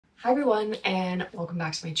Hi everyone and welcome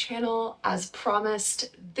back to my channel. As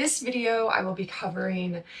promised, this video I will be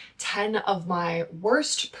covering 10 of my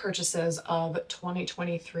worst purchases of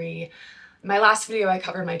 2023. My last video I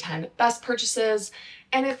covered my 10 best purchases,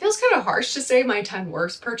 and it feels kind of harsh to say my 10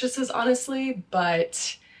 worst purchases honestly,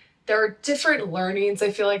 but there are different learnings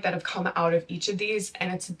I feel like that have come out of each of these,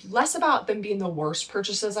 and it's less about them being the worst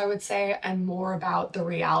purchases, I would say, and more about the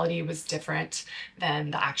reality was different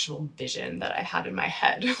than the actual vision that I had in my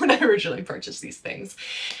head when I originally purchased these things.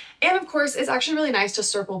 And of course, it's actually really nice to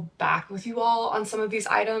circle back with you all on some of these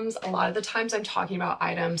items. A lot of the times I'm talking about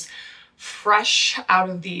items fresh out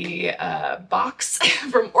of the box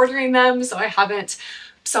from ordering them, so I haven't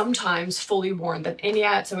sometimes fully worn them in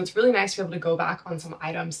yet. So it's really nice to be able to go back on some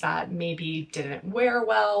items that maybe didn't wear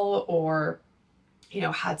well or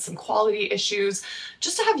had some quality issues,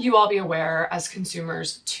 just to have you all be aware as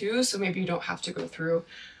consumers too, so maybe you don't have to go through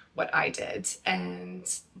what I did. And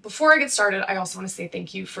before I get started, I also want to say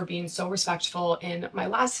thank you for being so respectful in my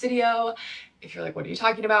last video. If you're like, what are you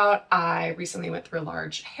talking about? I recently went through a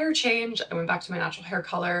large hair change. I went back to my natural hair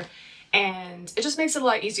color, and it just makes it a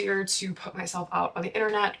lot easier to put myself out on the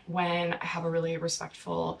internet when I have a really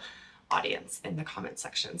respectful audience in the comment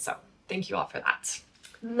section. So thank you all for that.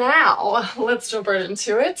 Now, let's jump right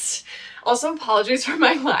into it. Also, apologies for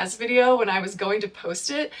my last video. When I was going to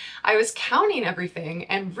post it, I was counting everything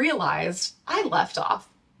and realized I left off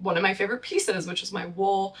one of my favorite pieces, which is my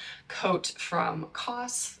wool coat from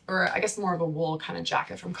COS, or I guess more of a wool kind of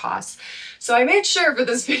jacket from COS. So I made sure for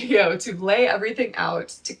this video to lay everything out,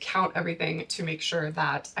 to count everything, to make sure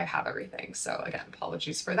that I have everything. So again,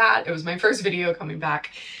 apologies for that. It was my first video coming back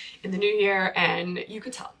in the new year, and you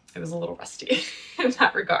could tell it was a little rusty in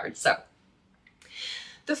that regard. So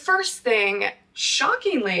the first thing,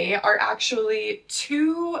 shockingly, are actually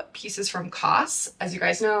two pieces from COS. As you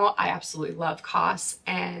guys know, I absolutely love COS,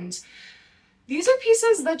 and these are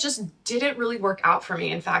pieces that just didn't really work out for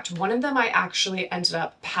me. In fact, one of them I actually ended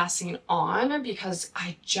up passing on because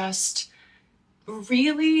I just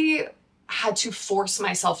really had to force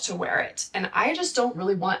myself to wear it. And I just don't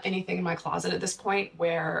really want anything in my closet at this point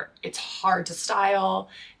where it's hard to style,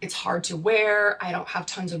 it's hard to wear, I don't have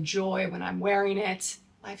tons of joy when I'm wearing it.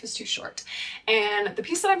 Life is too short. And the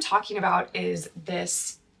piece that I'm talking about is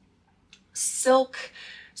this silk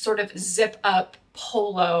sort of zip up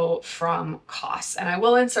polo from COS. And I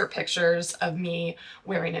will insert pictures of me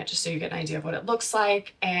wearing it just so you get an idea of what it looks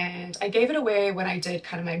like. And I gave it away when I did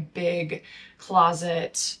kind of my big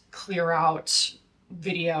closet clear out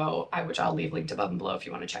video, which I'll leave linked above and below if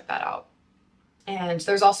you want to check that out. And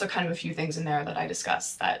there's also kind of a few things in there that I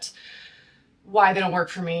discuss that why they don't work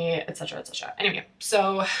for me, etc., etc. Anyway,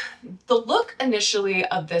 so the look initially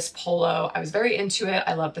of this polo, I was very into it.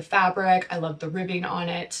 I love the fabric. I love the ribbing on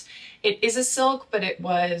it. It is a silk, but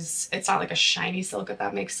it's not like a shiny silk, if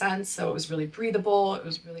that makes sense. So it was really breathable. It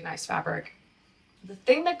was really nice fabric. The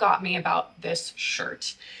thing that got me about this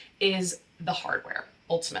shirt is the hardware,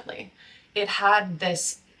 ultimately. It had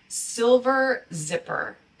this silver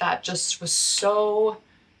zipper that just was so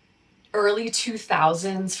early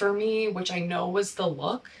 2000s for me, which I know was the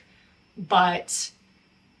look, but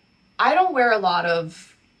I don't wear a lot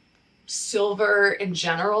of silver in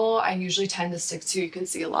general. I usually tend to stick to, you can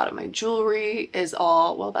see a lot of my jewelry is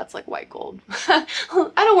all, well, that's like white gold. I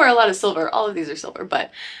don't wear a lot of silver. All of these are silver,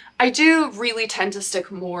 but I do really tend to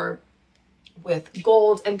stick more with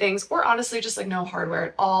gold and things, or honestly just like no hardware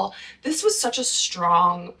at all. This was such a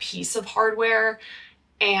strong piece of hardware,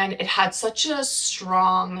 and it had such a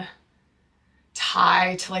strong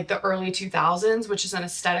tie to like the early 2000s, which is an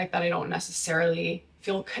aesthetic that I don't necessarily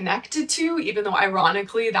feel connected to, even though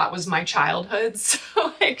ironically that was my childhood, so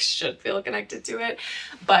I should feel connected to it.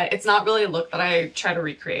 But it's not really a look that I try to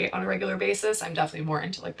recreate on a regular basis. I'm definitely more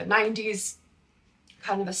into like the 90s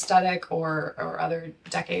kind of aesthetic or other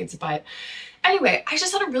decades. But anyway, I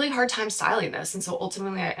just had a really hard time styling this, and so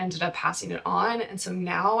ultimately I ended up passing it on. And so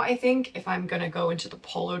now I think if I'm gonna go into the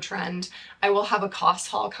polo trend, I will have a COS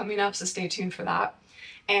haul coming up, so stay tuned for that.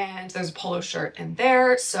 And there's a polo shirt in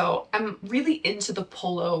there, so I'm really into the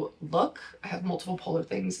polo look. I have multiple polo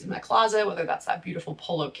things in my closet, whether that's that beautiful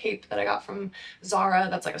polo cape that I got from Zara,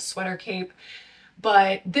 that's like a sweater cape.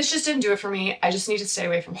 But this just didn't do it for me. I just need to stay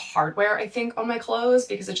away from hardware, I think, on my clothes,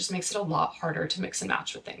 because it just makes it a lot harder to mix and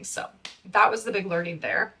match with things. So that was the big learning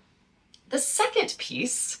there. The second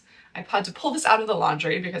piece, I've had to pull this out of the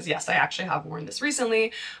laundry because yes, I actually have worn this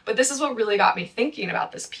recently, but this is what really got me thinking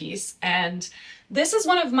about this piece. And this is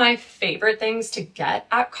one of my favorite things to get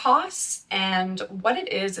at COS. And what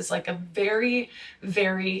it is like a very,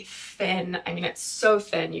 very thin, I mean, it's so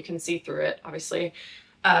thin, you can see through it, obviously,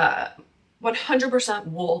 100%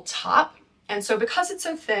 wool top. And so because it's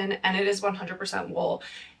so thin and it is 100% wool,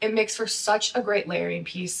 it makes for such a great layering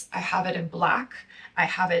piece. I have it in black. I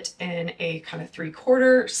have it in a kind of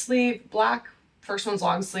 3/4 sleeve black. First one's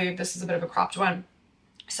long sleeve. This is a bit of a cropped one.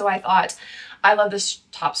 So I thought, I love this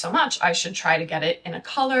top so much, I should try to get it in a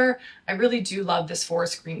color. I really do love this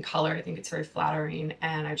forest green color. I think it's very flattering,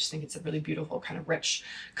 and I just think it's a really beautiful kind of rich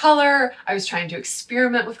color. I was trying to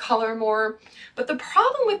experiment with color more, but the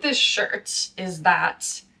problem with this shirt is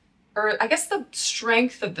that, or I guess the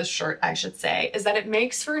strength of this shirt, I should say, is that it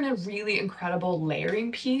makes for a really incredible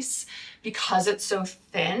layering piece because it's so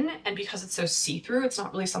thin and because it's so see-through. It's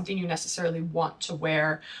not really something you necessarily want to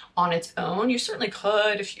wear on its own. You certainly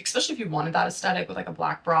could, especially if you wanted that aesthetic with like a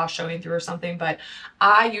black bra showing through or something, but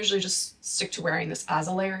I usually just stick to wearing this as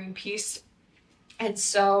a layering piece. And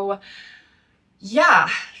so, yeah,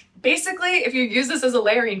 basically, if you use this as a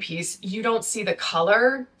layering piece, you don't see the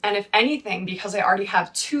color. And if anything, because I already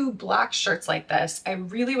have 2 black shirts like this, I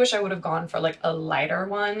really wish I would have gone for like a lighter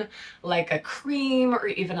one, like a cream or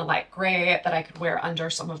even a light gray that I could wear under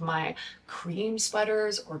some of my cream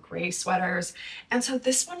sweaters or gray sweaters. And so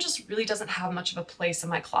this one just really doesn't have much of a place in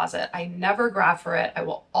my closet. I never grab for it. I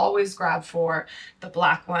will always grab for the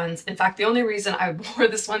black ones. In fact, the only reason I wore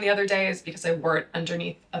this one the other day is because I wore it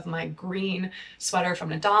underneath of my green sweater from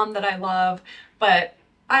Nadam that I love, but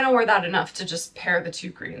I don't wear that enough to just pair the 2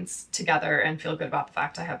 greens together and feel good about the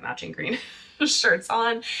fact I have matching green shirts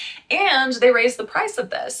on. And they raised the price of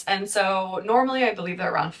this. And so normally I believe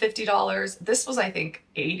they're around $50. This was, I think,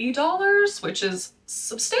 $80, which is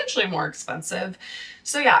substantially more expensive.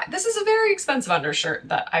 So yeah, this is a very expensive undershirt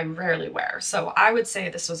that I rarely wear. So I would say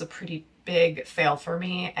this was a pretty big fail for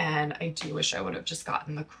me. And I do wish I would have just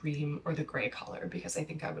gotten the cream or the gray color because I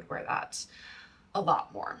think I would wear that a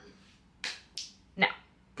lot more. Now,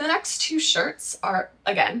 the next 2 shirts are,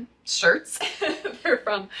 again, shirts. They're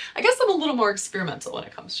from, I guess I'm a little more experimental when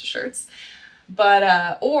it comes to shirts,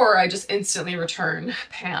 but, or I just instantly return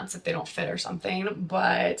pants if they don't fit or something.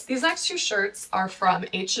 But these next 2 shirts are from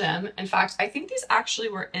H&M. In fact, I think these actually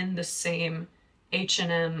were in the same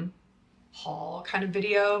H&M haul kind of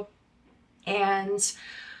video. And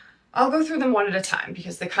I'll go through them one at a time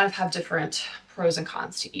because they kind of have different pros and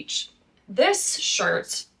cons to each. This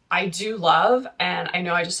shirt I do love, and I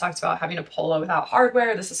know I just talked about having a polo without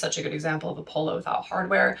hardware. This is such a good example of a polo without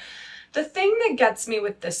hardware. The thing that gets me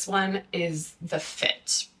with this one is the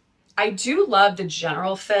fit. I do love the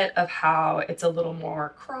general fit of how it's a little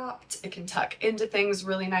more cropped. It can tuck into things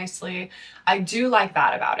really nicely. I do like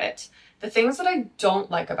that about it. The things that I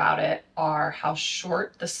don't like about it are how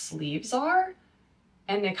short the sleeves are.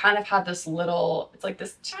 And they kind of have this little, it's like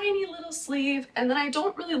this tiny little sleeve. And then I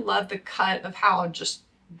don't really love the cut of how just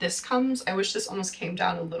this comes. I wish this almost came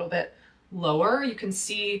down a little bit lower. You can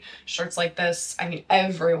see shirts like this. I mean,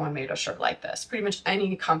 everyone made a shirt like this. Pretty much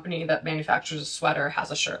any company that manufactures a sweater has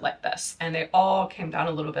a shirt like this, and they all came down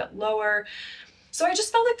a little bit lower. So I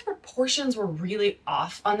just felt like the proportions were really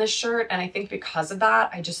off on this shirt, and I think because of that,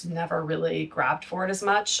 I just never really grabbed for it as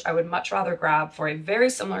much. I would much rather grab for a very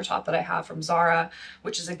similar top that I have from Zara,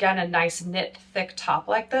 which is again a nice knit thick top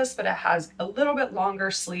like this, but it has a little bit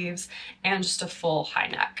longer sleeves and just a full high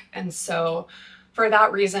neck. And so for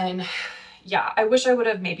that reason, yeah, I wish I would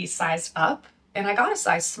have maybe sized up, and I got a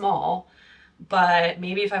size small, but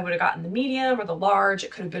maybe if I would have gotten the medium or the large,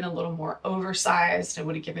 it could have been a little more oversized. It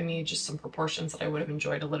would have given me just some proportions that I would have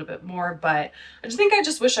enjoyed a little bit more. But I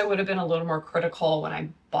just wish I would have been a little more critical when I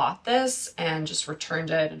bought this and just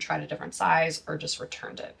returned it and tried a different size, or just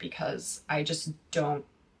returned it because I just don't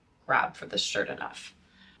grab for this shirt enough.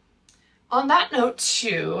 On that note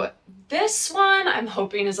too, this one I'm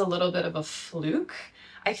hoping is a little bit of a fluke.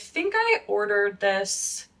 I think I ordered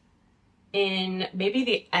this in maybe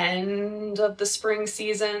the end of the spring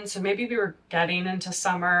season. So maybe we were getting into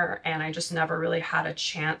summer and I just never really had a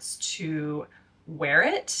chance to wear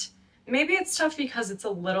it. Maybe it's tough because it's a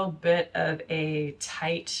little bit of a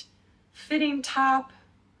tight fitting top.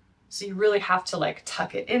 So you really have to like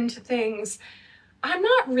tuck it into things. I'm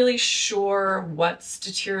not really sure what's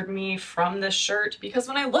deterred me from this shirt because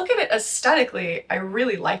when I look at it aesthetically, I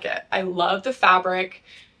really like it. I love the fabric.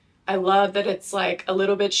 I love that it's like a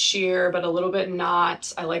little bit sheer, but a little bit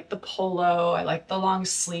not. I like the polo. I like the long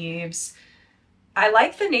sleeves. I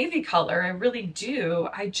like the navy color. I really do.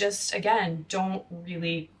 I just, again, don't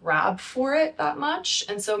really grab for it that much.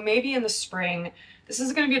 And so maybe in the spring, this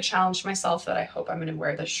is going to be a challenge to myself that I hope I'm going to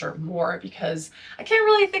wear this shirt more because I can't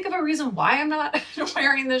really think of a reason why I'm not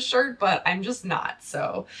wearing this shirt, but I'm just not.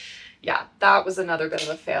 So yeah, that was another bit of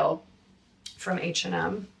a fail from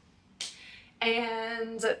H&M.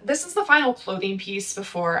 And this is the final clothing piece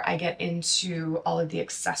before I get into all of the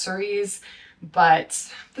accessories,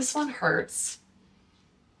 but this one hurts.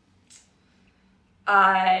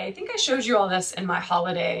 I think I showed you all this in my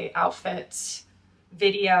holiday outfit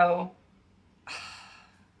video.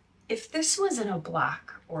 If this was in a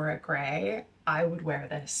black or a gray, I would wear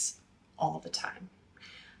this all the time.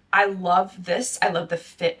 I love this. I love the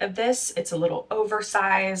fit of this. It's a little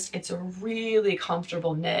oversized. It's a really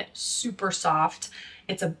comfortable knit, super soft.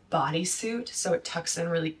 It's a bodysuit, so it tucks in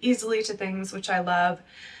really easily to things, which I love.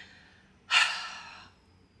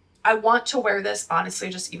 I want to wear this, honestly,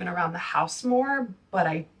 just even around the house more, but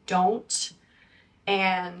I don't.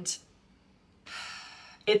 And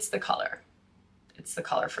it's the color. It's the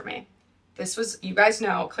color for me. This was, you guys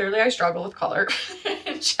know, clearly I struggle with color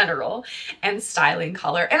in general and styling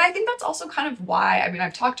color. And I think that's also kind of why, I mean,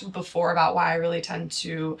 I've talked before about why I really tend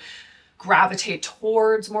to gravitate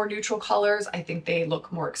towards more neutral colors. I think they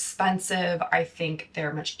look more expensive. I think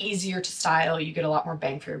they're much easier to style. You get a lot more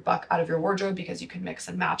bang for your buck out of your wardrobe because you can mix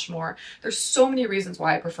and match more. There's so many reasons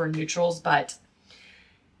why I prefer neutrals, but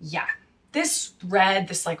yeah. This red,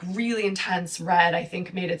 this like really intense red, I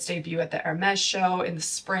think made its debut at the Hermes show in the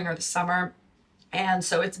spring or the summer. And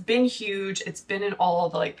so it's been huge. It's been in all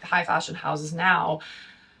the like high fashion houses now.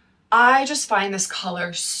 I just find this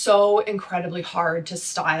color so incredibly hard to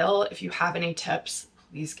style. If you have any tips,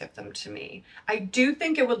 please give them to me. I do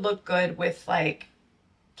think it would look good with like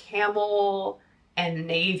camel and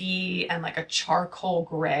navy and like a charcoal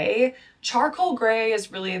gray. Charcoal gray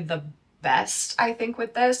is really the best, I think,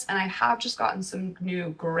 with this, and I have just gotten some new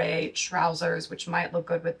gray trousers which might look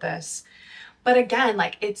good with this. But again,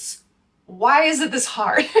 like, it's, why is it this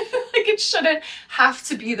hard? Like, it shouldn't have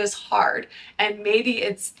to be this hard. And maybe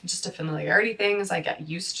it's just a familiarity thing as I get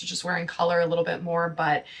used to just wearing color a little bit more,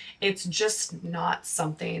 but it's just not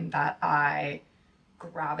something that I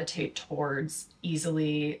gravitate towards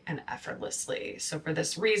easily and effortlessly. So for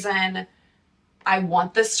this reason, I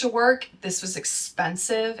want this to work. This was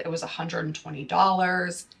expensive. It was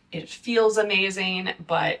 $120. It feels amazing,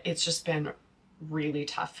 but it's just been really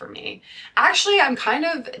tough for me. Actually, I'm kind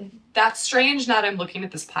of, that's strange now that I'm looking at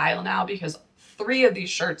this pile now because 3 of these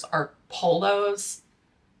shirts are polos,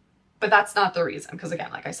 but that's not the reason. Because again,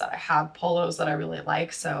 like I said, I have polos that I really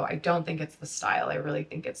like. So I don't think it's the style. I really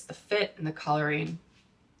think it's the fit and the coloring.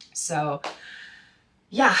 So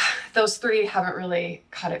yeah, those 3 haven't really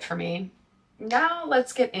cut it for me. Now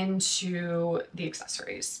let's get into the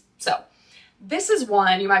accessories. So this is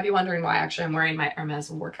one, you might be wondering why actually I'm wearing my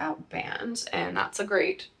Hermes workout band, and that's a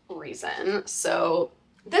great reason. So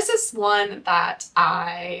this is one that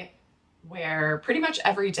I wear pretty much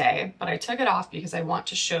every day, but I took it off because I want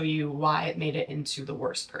to show you why it made it into the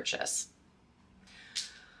worst purchase.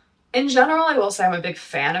 In general, I will say I'm a big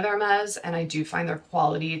fan of Hermes, and I do find their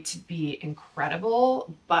quality to be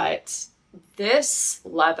incredible, but this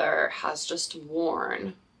leather has just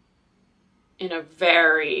worn in a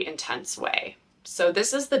very intense way. So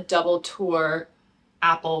this is the Double Tour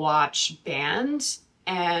Apple Watch band,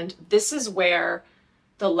 and this is where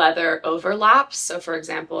the leather overlaps. So for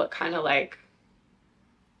example, it kind of like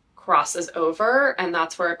crosses over, and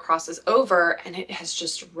that's where it crosses over, and it has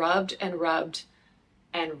just rubbed and rubbed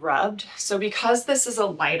and rubbed. So because this is a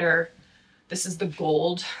lighter, this is the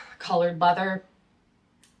gold colored leather,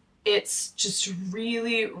 it's just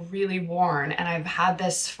really, really worn. And I've had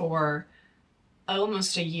this for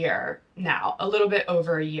almost a year now, a little bit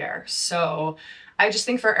over a year. So I just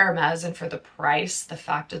think for Hermes and for the price, the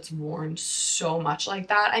fact it's worn so much like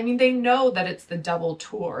that, I mean, they know that it's the Double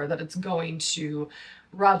Tour, that it's going to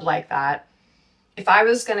rub like that. If I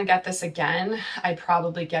was going to get this again, I'd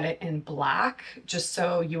probably get it in black, just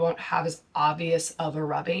so you won't have as obvious of a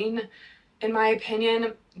rubbing, in my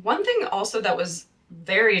opinion. One thing also that was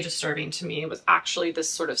very disturbing to me was actually this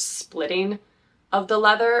sort of splitting of the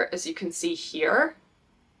leather, as you can see here.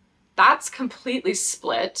 That's completely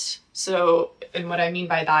split. So, and what I mean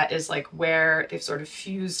by that is like where they've sort of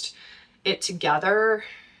fused it together,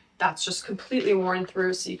 that's just completely worn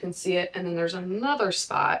through, so you can see it. And then there's another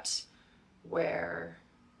spot where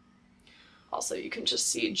also you can just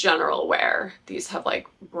see general wear. These have like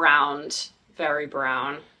browned, very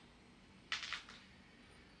brown.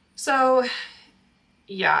 So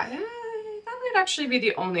yeah, that might actually be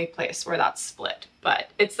the only place where that's split, but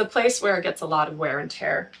it's the place where it gets a lot of wear and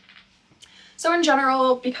tear. So in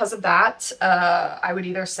general, because of that, I would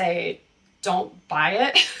either say don't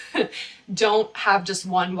buy it. Don't have just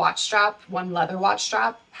one watch strap, one leather watch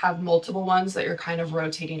strap. Have multiple ones that you're kind of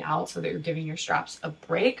rotating out so that you're giving your straps a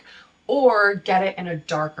break. or get it in a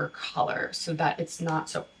darker color so that it's not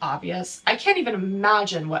so obvious. I can't even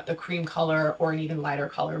imagine what the cream color or an even lighter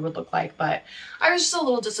color would look like, but I was just a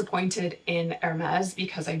little disappointed in Hermes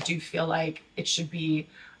because I do feel like it should be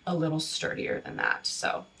a little sturdier than that.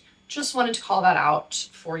 So just wanted to call that out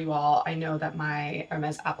for you all. I know that my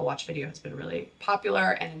Hermes Apple Watch video has been really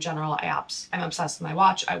popular, and in general, I'm obsessed with my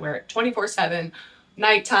watch. I wear it 24/7,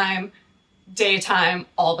 nighttime, daytime,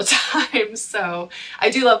 all the time. So I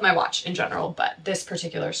do love my watch in general, but this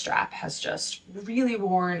particular strap has just really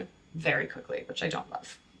worn very quickly, which I don't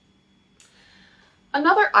love.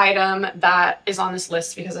 Another item that is on this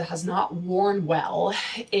list because it has not worn well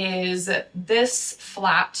is this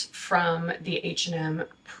flat from the H&M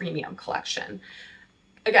Premium Collection.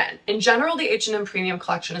 Again, in general, the H&M Premium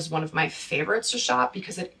Collection is one of my favorites to shop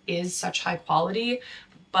because it is such high quality,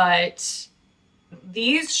 but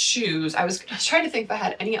these shoes, I was trying to think if I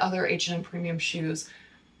had any other H&M Premium shoes.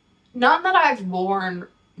 None that I've worn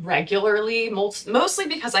regularly, mostly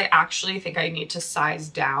because I actually think I need to size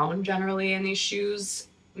down generally in these shoes.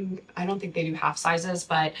 I don't think they do half sizes,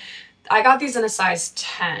 but I got these in a size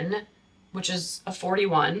 10, which is a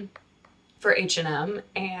 41 for H&M,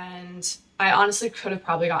 and I honestly could have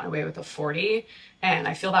probably gotten away with a 40, and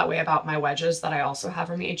I feel that way about my wedges that I also have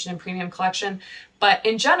from the H&M Premium Collection. But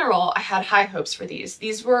in general, I had high hopes for these.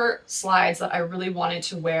 These were slides that I really wanted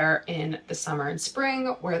to wear in the summer and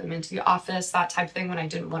spring, wear them into the office, that type of thing, when I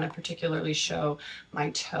didn't want to particularly show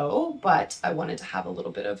my toe, but I wanted to have a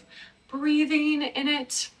little bit of breathing in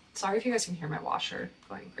it. Sorry if you guys can hear my washer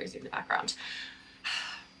going crazy in the background.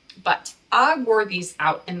 But I wore these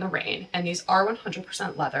out in the rain, and these are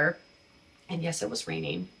 100% leather. And yes, it was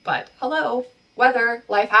raining, but hello, weather,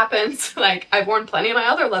 life happens. Like, I've worn plenty of my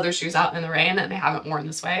other leather shoes out in the rain and they haven't worn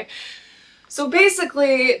this way. So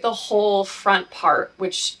basically the whole front part,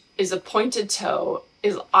 which is a pointed toe,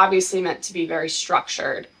 is obviously meant to be very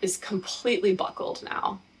structured, is completely buckled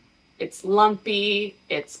now. It's lumpy,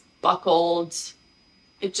 it's buckled.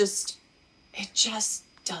 It just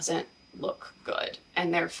doesn't look good.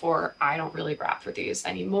 And therefore I don't really grab for these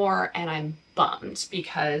anymore. And I'm bummed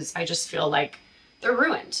because I just feel like they're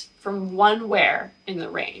ruined from one wear in the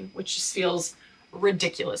rain, which just feels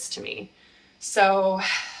ridiculous to me. So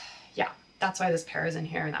yeah, that's why this pair is in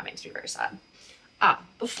here, and that makes me very sad.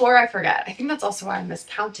 Before I forget, I think that's also why I'm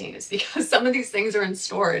miscounting, is because some of these things are in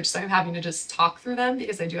storage, so I'm having to just talk through them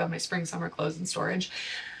because I do have my spring summer clothes in storage.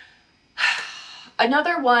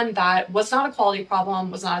 Another one that was not a quality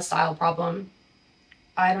problem, was not a style problem.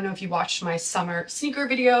 I don't know if you watched my summer sneaker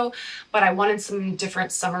video, but I wanted some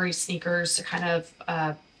different summery sneakers to kind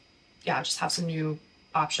of, just have some new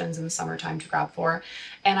options in the summertime to grab for.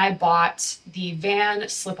 And I bought the Van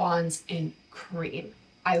slip-ons in cream.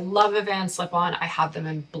 I love the Van slip-on. I have them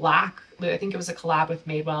in black. I think it was a collab with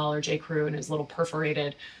Madewell or J. Crew, and his little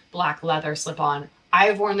perforated black leather slip-on. I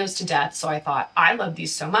have worn those to death, so I thought, I love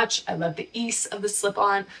these so much. I love the ease of the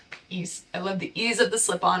slip-on. I love the ease of the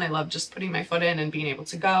slip-on. I love just putting my foot in and being able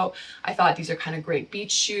to go. I thought these are kind of great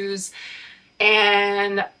beach shoes.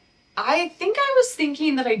 And I think I was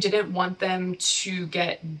thinking that I didn't want them to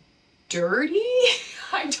get dirty.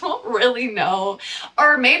 I don't really know.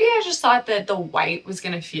 Or maybe I just thought that the white was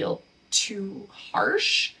going to feel too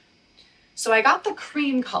harsh. So I got the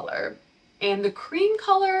cream color, and the cream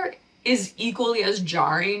color is equally as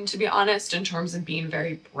jarring, to be honest, in terms of being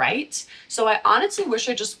very bright. So I honestly wish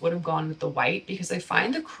I just would have gone with the white, because I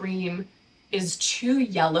find the cream is too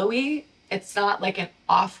yellowy. It's not like an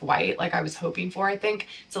off-white like I was hoping for, I think.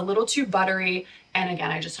 It's a little too buttery. And again,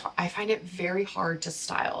 I find it very hard to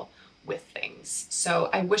style with things. So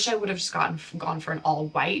I wish I would have just gone for an all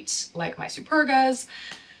white like my Supergas.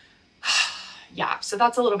 Yeah, so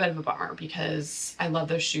that's a little bit of a bummer because I love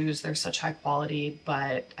those shoes. They're such high quality,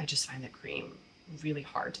 but I just find the cream really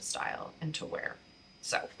hard to style and to wear.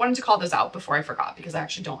 So wanted to call those out before I forgot, because I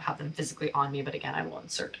actually don't have them physically on me, but again, I will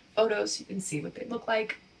insert photos so you can see what they look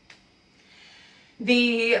like.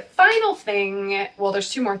 The final thing, well, there's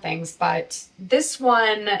two more things, but this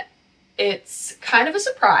one, it's kind of a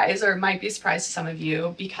surprise, or it might be a surprise to some of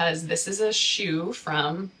you, because this is a shoe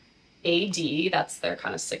from AD. That's their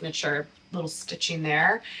kind of signature little stitching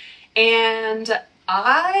there. And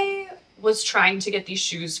I was trying to get these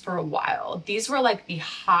shoes for a while. These were like the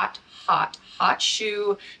hot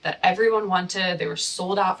shoe that everyone wanted. They were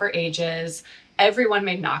sold out for ages. Everyone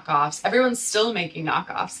made knockoffs. Everyone's still making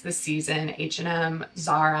knockoffs this season. H&M,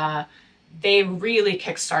 Zara, they really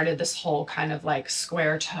kickstarted this whole kind of like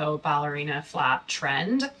square toe ballerina flat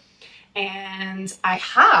trend. And I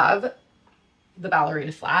have the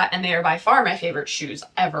ballerina flat, and they are by far my favorite shoes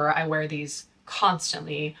ever. I wear these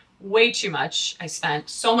constantly, way too much. I spent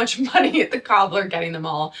so much money at the cobbler getting them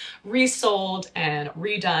all resold and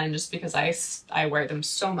redone just because I wear them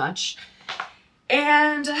so much.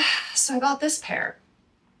 And so I bought this pair.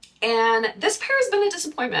 And this pair has been a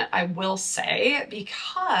disappointment, I will say,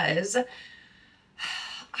 because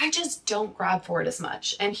I just don't grab for it as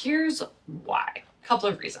much. And here's why. A couple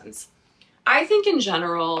of reasons. I think in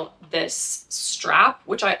general, this strap,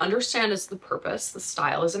 which I understand is the purpose, the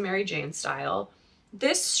style is a Mary Jane style.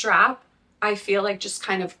 This strap, I feel like just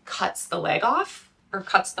kind of cuts the leg off or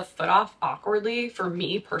cuts the foot off awkwardly for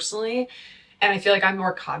me personally. And I feel like I'm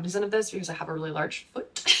more cognizant of this because I have a really large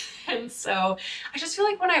foot. And so I just feel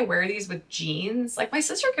like when I wear these with jeans, like my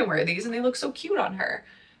sister can wear these and they look so cute on her.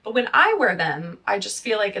 But when I wear them, I just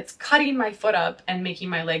feel like it's cutting my foot up and making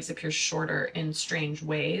my legs appear shorter in strange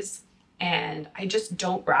ways. And I just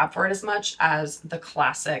don't grab for it as much as the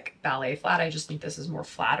classic ballet flat. I just think this is more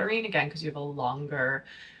flattering, again, because you have a longer,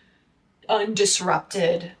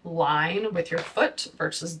 undisrupted line with your foot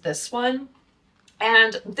versus this one.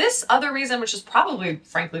 And this other reason, which is probably,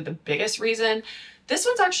 frankly, the biggest reason, this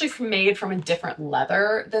one's actually made from a different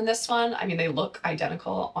leather than this one. I mean, they look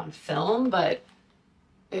identical on film, but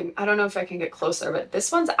I don't know if I can get closer, but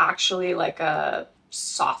this one's actually like a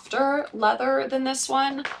softer leather than this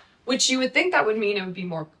one, which you would think that would mean it would be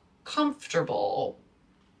more comfortable,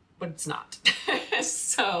 but it's not.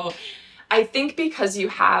 So I think because you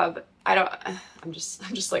have, I'm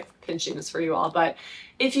just like pinching this for you all, but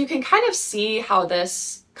if you can kind of see how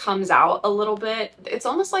this comes out a little bit, it's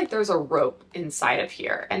almost like there's a rope inside of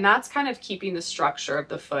here. And that's kind of keeping the structure of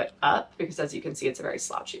the foot up because as you can see, it's a very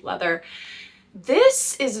slouchy leather.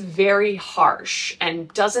 This is very harsh and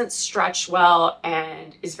doesn't stretch well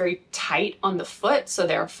and is very tight on the foot. So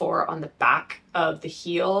therefore on the back of the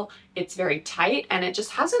heel, it's very tight and it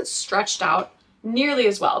just hasn't stretched out nearly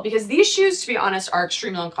as well because these shoes, to be honest, are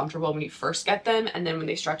extremely uncomfortable when you first get them. And then when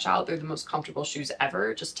they stretch out, they're the most comfortable shoes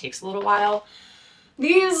ever. It just takes a little while.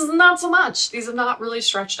 These, not so much. These have not really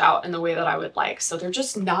stretched out in the way that I would like. So they're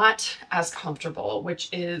just not as comfortable, which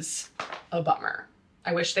is a bummer.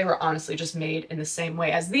 I wish they were honestly just made in the same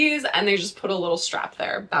way as these and they just put a little strap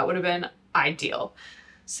there. That would have been ideal.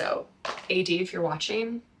 So AD, if you're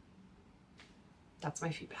watching, that's my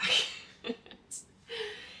feedback.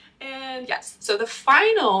 And yes, so the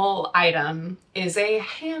final item is a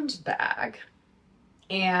handbag.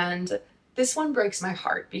 And this one breaks my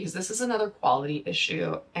heart because this is another quality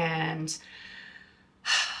issue. And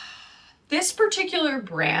this particular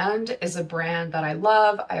brand is a brand that I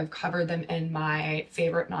love. I have covered them in my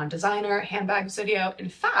favorite non-designer handbags video. In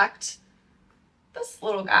fact, this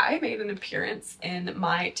little guy made an appearance in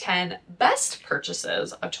my 10 best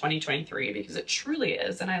purchases of 2023 because it truly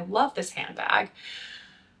is. And I love this handbag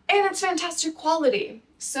and it's fantastic quality.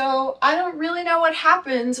 So I don't really know what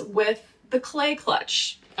happens with the clay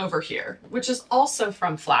clutch over here, which is also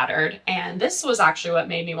from Flattered. And this was actually what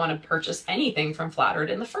made me want to purchase anything from Flattered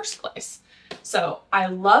in the first place. So I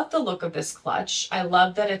love the look of this clutch. I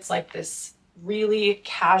love that it's like this really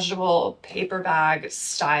casual paper bag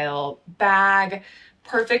style bag,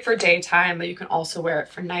 perfect for daytime, but you can also wear it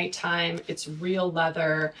for nighttime. It's real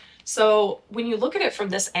leather. So when you look at it from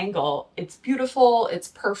this angle, it's beautiful, it's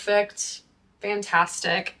perfect,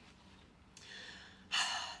 fantastic.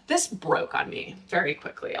 This broke on me very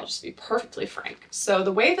quickly. I'll just be perfectly frank. So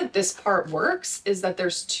the way that this part works is that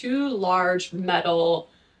there's two large metal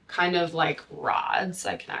kind of like rods.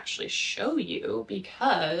 I can actually show you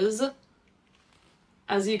because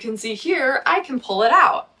as you can see here, I can pull it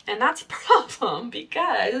out. And that's a problem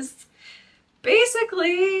because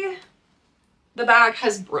basically the bag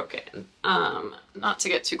has broken. Not to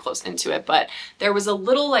get too close into it, but there was a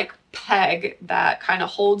little like peg that kind of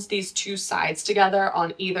holds these two sides together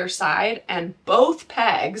on either side, and both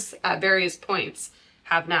pegs at various points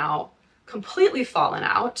have now completely fallen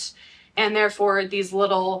out, and therefore these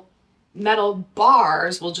little metal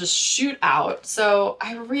bars will just shoot out. So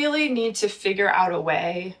I really need to figure out a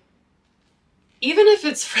way, even if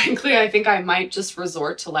it's frankly, I think I might just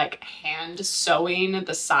resort to like hand sewing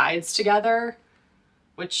the sides together,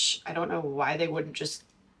 which I don't know why they wouldn't just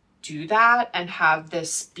do that and have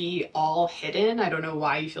this be all hidden. I don't know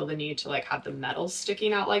why you feel the need to like have the metal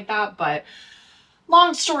sticking out like that, but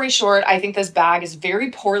long story short, I think this bag is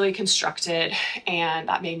very poorly constructed and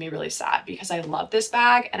that made me really sad because I love this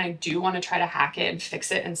bag and I do want to try to hack it and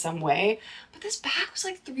fix it in some way. But this bag was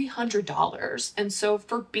like $300. And so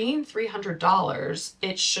for being $300,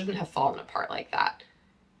 it shouldn't have fallen apart like that,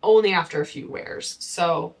 only after a few wears.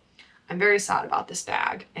 So I'm very sad about this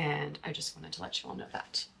bag and I just wanted to let you all know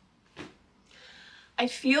that. I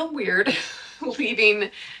feel weird leaving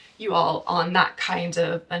you all on that kind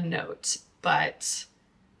of a note, but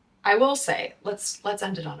I will say, let's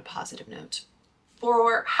end it on a positive note.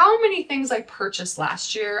 For how many things I purchased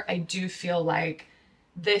last year, I do feel like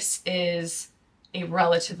this is a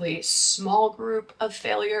relatively small group of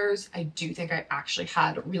failures. I do think I actually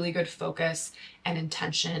had really good focus and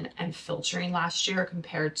intention and filtering last year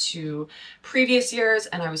compared to previous years,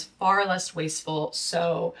 and I was far less wasteful.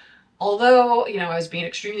 So although, I was being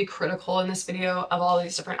extremely critical in this video of all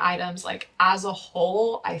these different items, like as a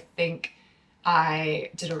whole, I think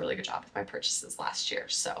I did a really good job with my purchases last year.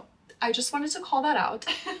 So I just wanted to call that out,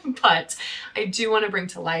 but I do want to bring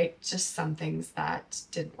to light just some things that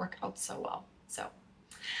didn't work out so well. So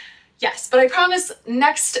yes, but I promise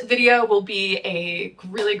next video will be a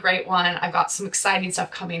really great one. I've got some exciting stuff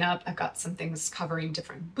coming up. I've got some things covering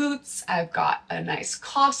different boots. I've got a nice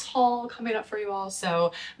COS haul coming up for you all.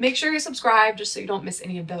 So make sure you subscribe just so you don't miss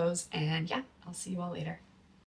any of those. And yeah, I'll see you all later.